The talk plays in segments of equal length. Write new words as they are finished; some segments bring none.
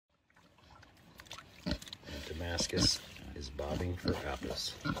Damascus is bobbing for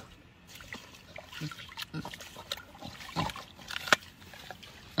apples.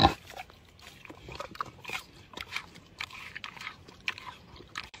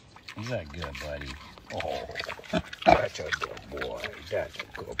 Is that good, buddy? Oh, that's a good boy. That's a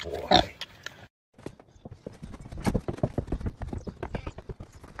good boy.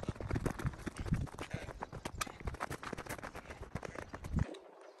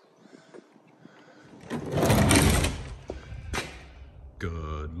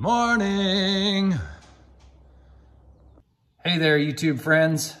 Good morning. Hey there, YouTube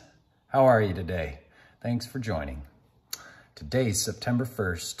friends. How are you today? Thanks for joining. Today's September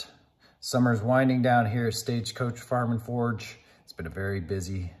 1st. Summer's winding down here at Stagecoach Farm and Forge. It's been a very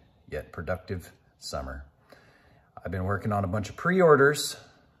busy yet productive summer. I've been working on a bunch of pre-orders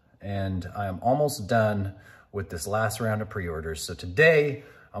and I am almost done with this last round of pre-orders. So today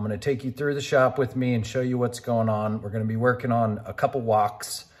I'm gonna take you through the shop with me and show you what's going on. We're gonna be working on a couple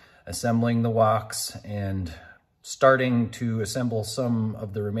woks, assembling the woks and starting to assemble some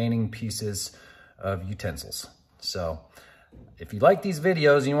of the remaining pieces of utensils. So if you like these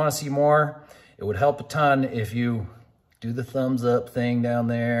videos and you want to see more, it would help a ton if you do the thumbs up thing down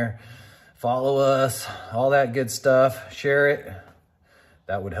there, follow us, all that good stuff, share it.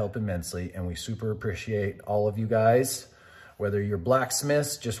 That would help immensely, and we super appreciate all of you guys, whether you're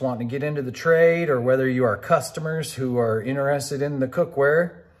blacksmiths just wanting to get into the trade or whether you are customers who are interested in the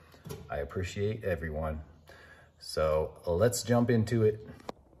cookware. I appreciate everyone. So let's jump into it.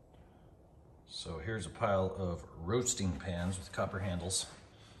 So here's a pile of roasting pans with copper handles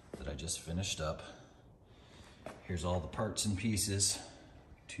that I just finished up. Here's all the parts and pieces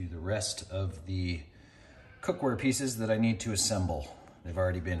to the rest of the cookware pieces that I need to assemble. They've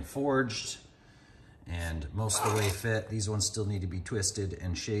already been forged and most of the way fit. These ones still need to be twisted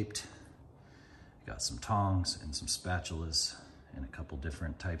and shaped. Got some tongs and some spatulas and a couple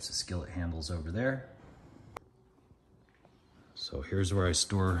different types of skillet handles over there. So here's where I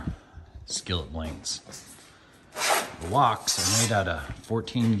store skillet blanks. The woks are made out of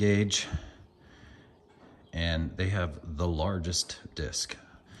 14 gauge and they have the largest disc.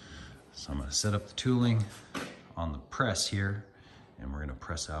 So I'm gonna set up the tooling on the press here and we're gonna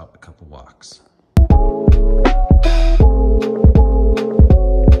press out a couple woks.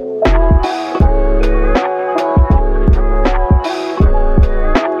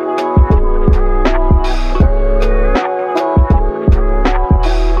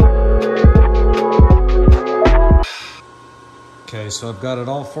 Okay, so I've got it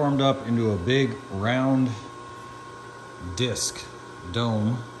all formed up into a big round disc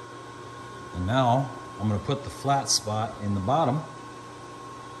dome. And now I'm gonna put the flat spot in the bottom.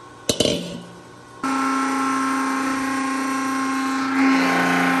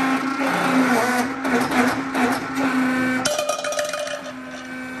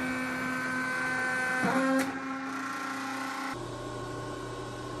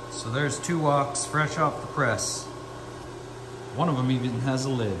 So there's two woks fresh off the press. One of them even has a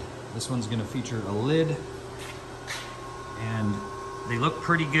lid. This one's gonna feature a lid and they look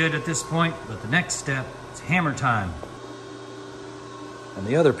pretty good at this point, but the next step is hammer time. And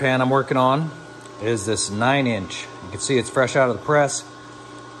the other pan I'm working on is this 9-inch. You can see it's fresh out of the press.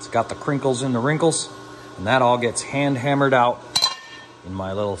 It's got the crinkles and the wrinkles, and that all gets hand hammered out in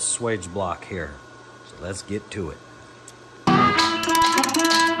my little swage block here. So let's get to it.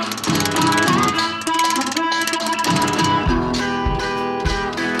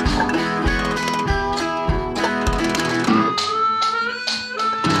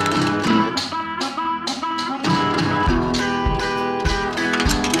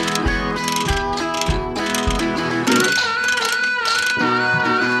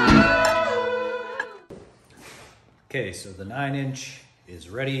 Okay, so the 9-inch is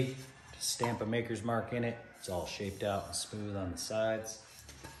ready to stamp a maker's mark in it. It's all shaped out and smooth on the sides.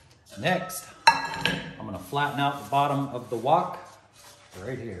 Next, I'm gonna flatten out the bottom of the wok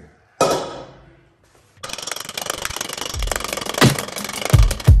right here.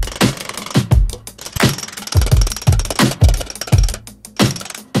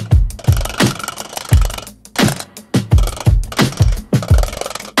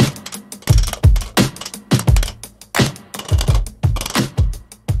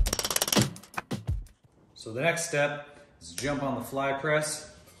 So the next step is to jump on the fly press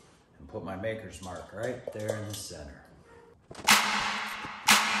and put my maker's mark right there in the center.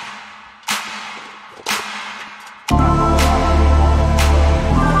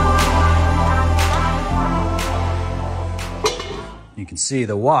 You can see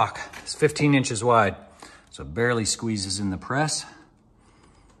the wok is 15 inches wide, so it barely squeezes in the press.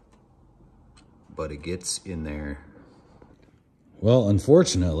 but it gets in there. Well,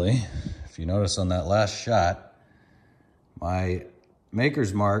 unfortunately, if you notice on that last shot, my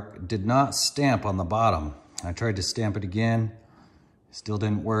maker's mark did not stamp on the bottom. I tried to stamp it again, still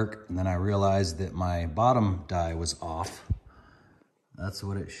didn't work, and then I realized that my bottom die was off. That's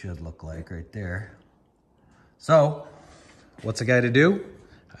what it should look like right there. So, what's I got to do?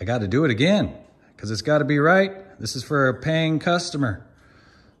 I got to do it again, because it's got to be right. This is for a paying customer.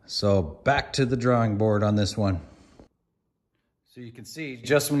 So, back to the drawing board on this one. So you can see,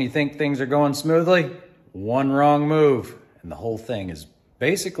 just when you think things are going smoothly, one wrong move, and the whole thing is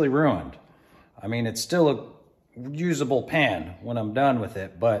basically ruined. I mean, it's still a usable pan when I'm done with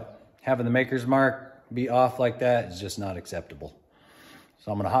it, but having the maker's mark be off like that is just not acceptable.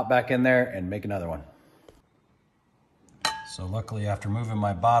 So I'm gonna hop back in there and make another one. So luckily, after moving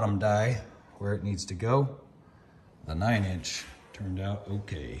my bottom die where it needs to go, the 9-inch turned out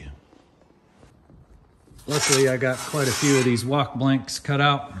okay. Luckily, I got quite a few of these walk blanks cut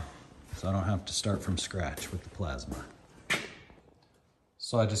out, so I don't have to start from scratch with the plasma.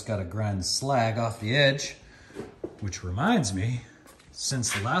 So I just gotta grind the slag off the edge, which reminds me,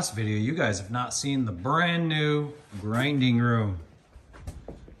 since the last video, you guys have not seen the brand new grinding room.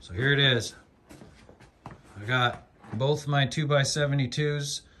 So here it is. I got both my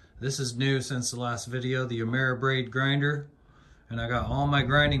 2x72s. This is new since the last video, the Ameribraid grinder. And I got all my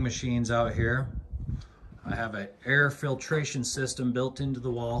grinding machines out here. I have an air filtration system built into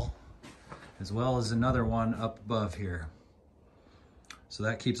the wall, as well as another one up above here. So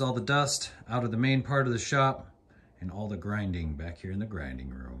that keeps all the dust out of the main part of the shop and all the grinding back here in the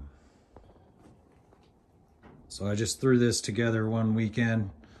grinding room. So I just threw this together one weekend,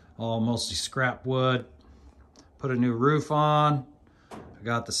 all mostly scrap wood, put a new roof on. I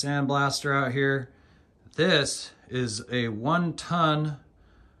got the sandblaster out here. This is a 1-ton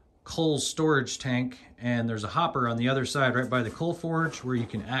coal storage tank, and there's a hopper on the other side right by the coal forge where you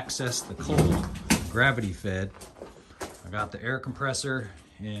can access the coal, gravity fed. I got the air compressor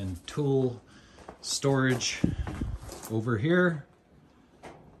and tool storage over here,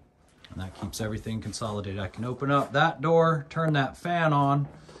 and that keeps everything consolidated. I can open up that door, turn that fan on,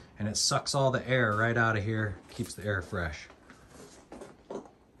 and it sucks all the air right out of here, keeps the air fresh.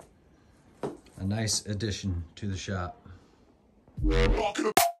 A nice addition to the shop.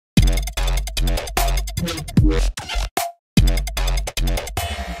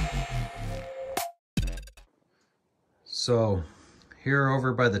 So here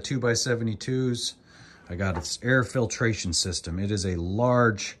over by the 2x72s, I got its air filtration system. It is a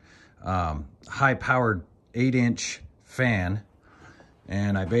large, high-powered 8-inch fan,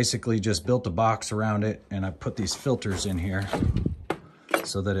 and I basically just built a box around it, and I put these filters in here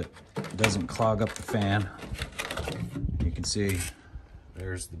so that it doesn't clog up the fan. You can see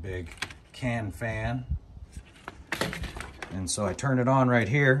there's the big can fan. And so I turn it on right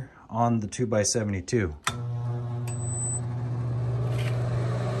here on the 2x72.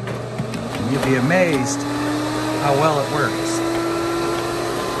 And you'll be amazed how well it works.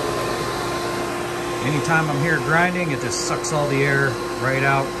 Anytime I'm here grinding, it just sucks all the air right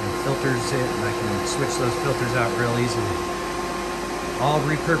out and filters it, and I can switch those filters out real easily. All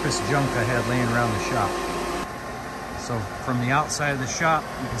repurposed junk I had laying around the shop. So from the outside of the shop,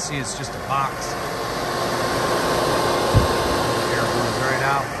 you can see it's just a box. Air blows right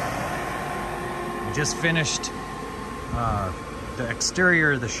out. We just finished the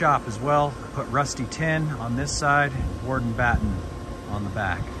exterior of the shop as well. I put rusty tin on this side, Warden batten on the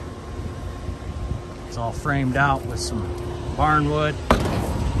back. It's all framed out with some barnwood.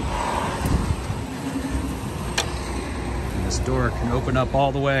 And this door can open up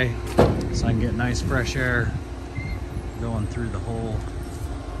all the way so I can get nice fresh air going through the whole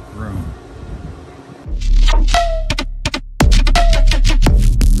room.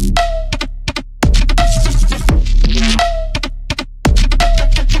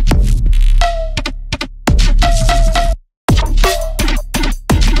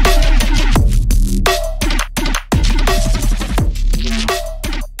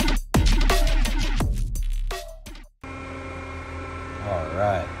 All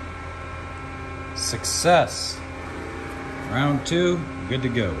right, success. Round 2, good to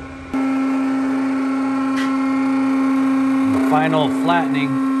go. The final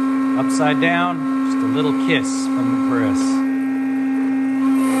flattening, upside down, just a little kiss from the press.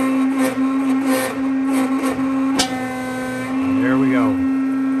 And there we go.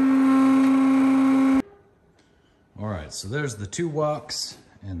 All right, so there's the 2 walks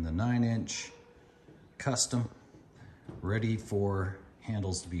and the 9-inch custom, ready for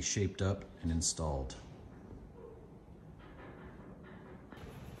handles to be shaped up and installed.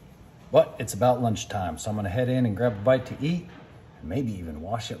 But it's about lunchtime, so I'm gonna head in and grab a bite to eat, and maybe even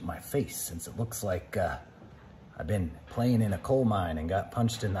wash up my face since it looks like I've been playing in a coal mine and got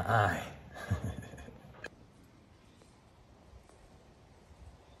punched in the eye.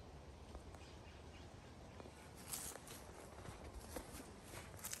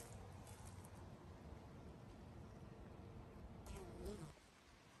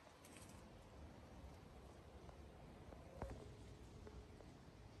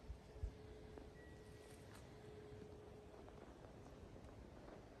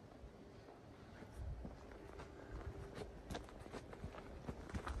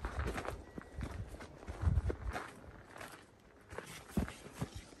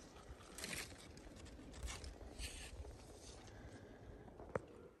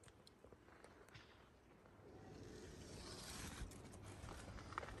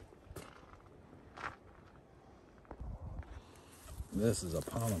 This is a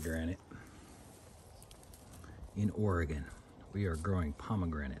pomegranate in Oregon. We are growing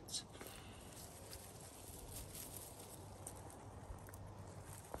pomegranates.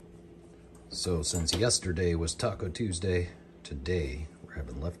 So since yesterday was Taco Tuesday, today we're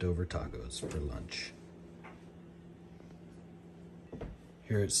having leftover tacos for lunch.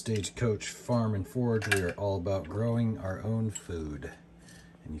 Here at Stagecoach Farm and Forage, we are all about growing our own food.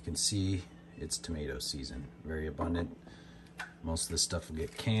 And you can see it's tomato season, very abundant. Most of this stuff will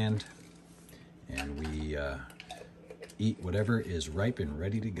get canned, and we eat whatever is ripe and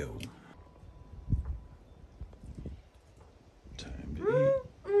ready to go. Time to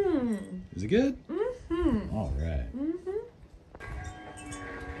eat. Is it good? All right.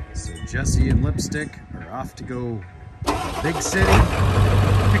 So Jesse and Lipstick are off to go to the big city,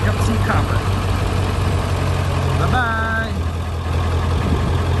 pick up some copper. Bye-bye.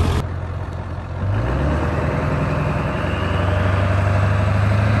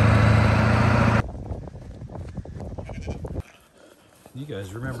 You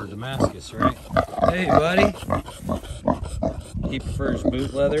guys remember Damascus, right? Hey, buddy. He prefers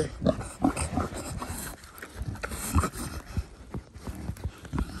boot leather.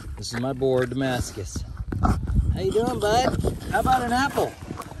 This is my boar, Damascus. How you doing, bud? How about an apple?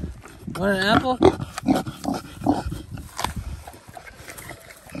 Want an apple?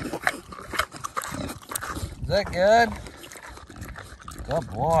 Is that good? Good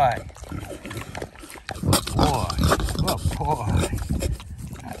boy. Good boy. Good boy.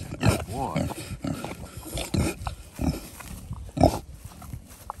 Good boy.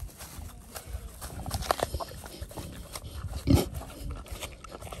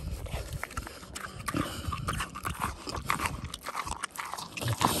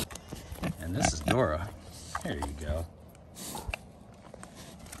 And this is Dora. There you go.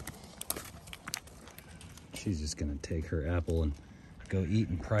 She's just gonna take her apple and go eat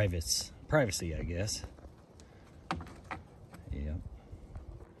in privacy, I guess. Yep.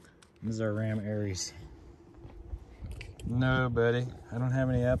 This is our ram Aries. No, buddy. I don't have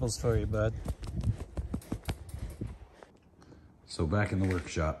any apples for you, bud. So back in the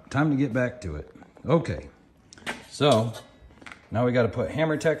workshop. Time to get back to it. Okay. So now we got to put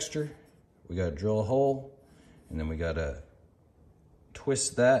hammer texture. We got to drill a hole, and then we got to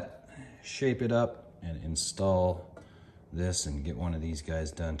twist that, shape it up, and install this and get one of these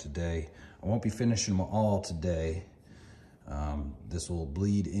guys done today. I won't be finishing them all today. This will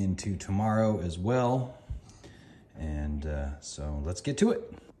bleed into tomorrow as well. And so let's get to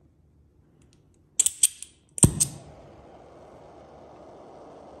it.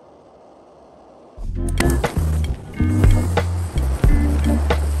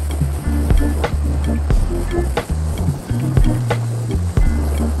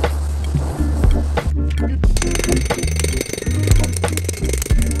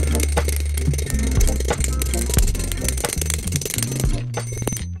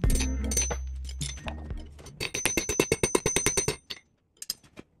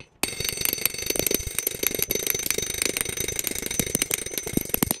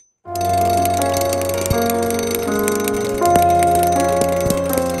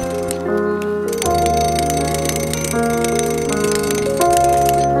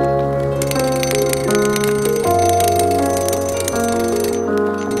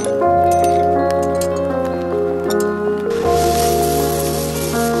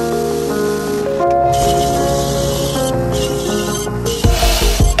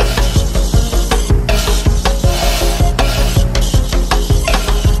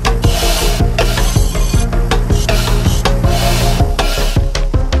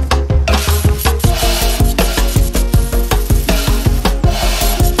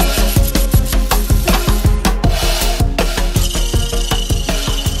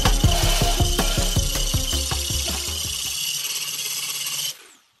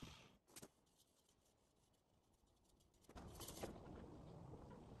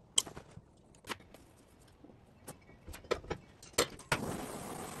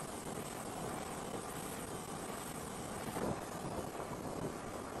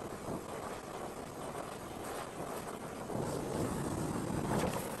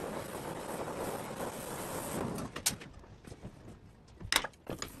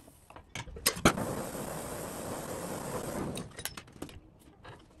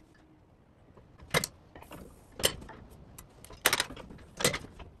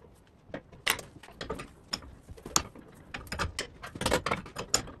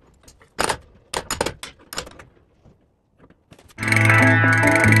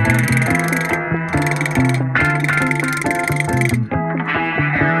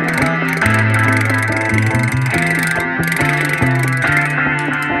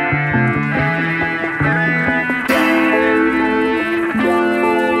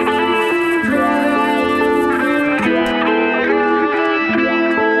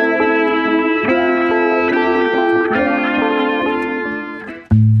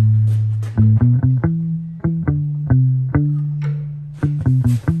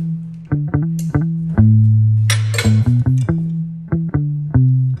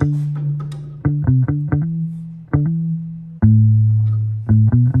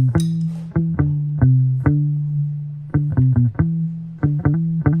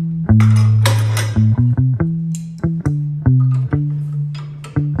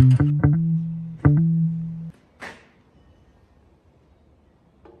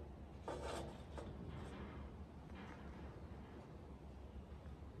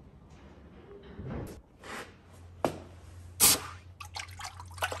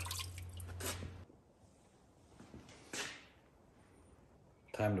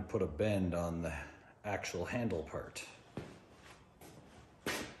 time to put a bend on the actual handle part.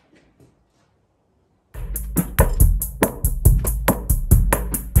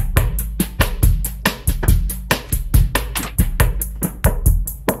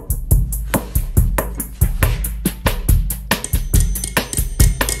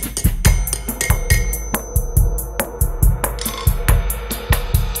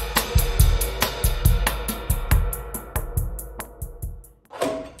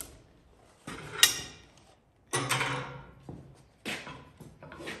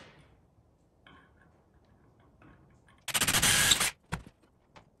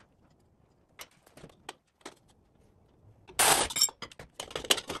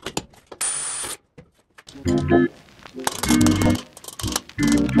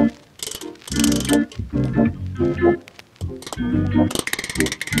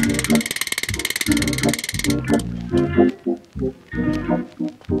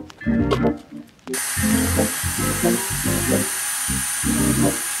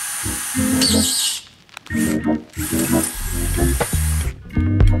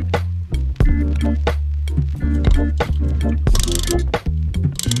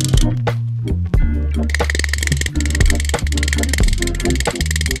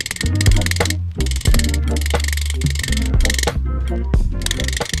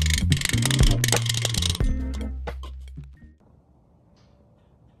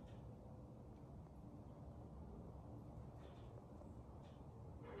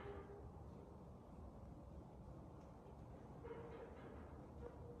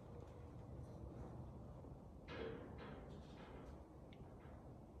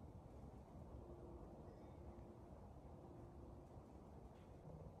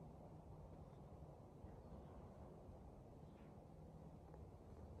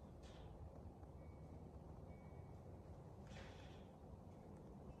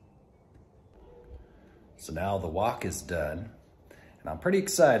 So now the wok is done, and I'm pretty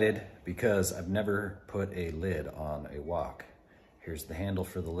excited because I've never put a lid on a wok. Here's the handle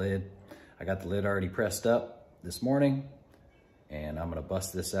for the lid. I got the lid already pressed up this morning, and I'm gonna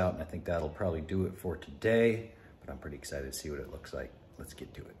bust this out, and I think that'll probably do it for today, but I'm pretty excited to see what it looks like. Let's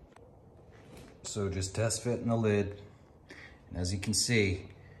get to it. So just test fitting the lid, and as you can see,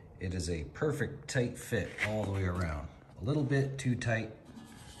 it is a perfect tight fit all the way around. A little bit too tight,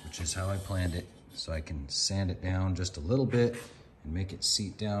 which is how I planned it. So I can sand it down just a little bit and make it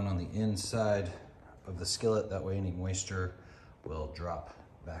seat down on the inside of the skillet. That way any moisture will drop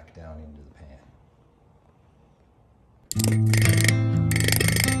back down into the pan.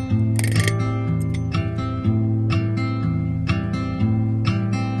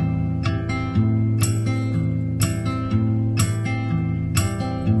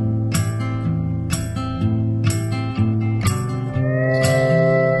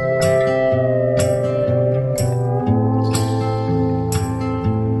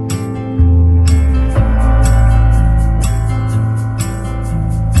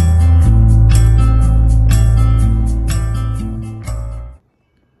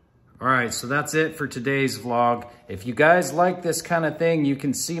 So that's it for today's vlog. If you guys like this kind of thing, you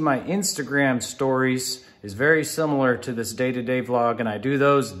can see my Instagram stories is very similar to this day-to-day vlog, and I do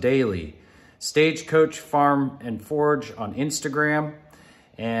those daily. Stagecoach Farm and Forge on Instagram.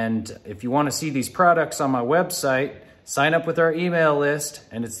 And if you want to see these products on my website, sign up with our email list,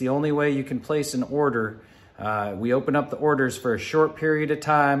 and it's the only way you can place an order. We open up the orders for a short period of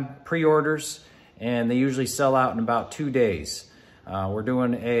time, pre-orders, and they usually sell out in about 2 days. We're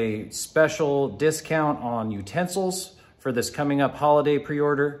doing a special discount on utensils for this coming up holiday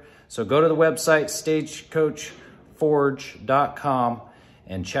pre-order. So go to the website, stagecoachforge.com,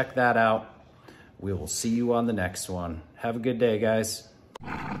 and check that out. We will see you on the next one. Have a good day, guys.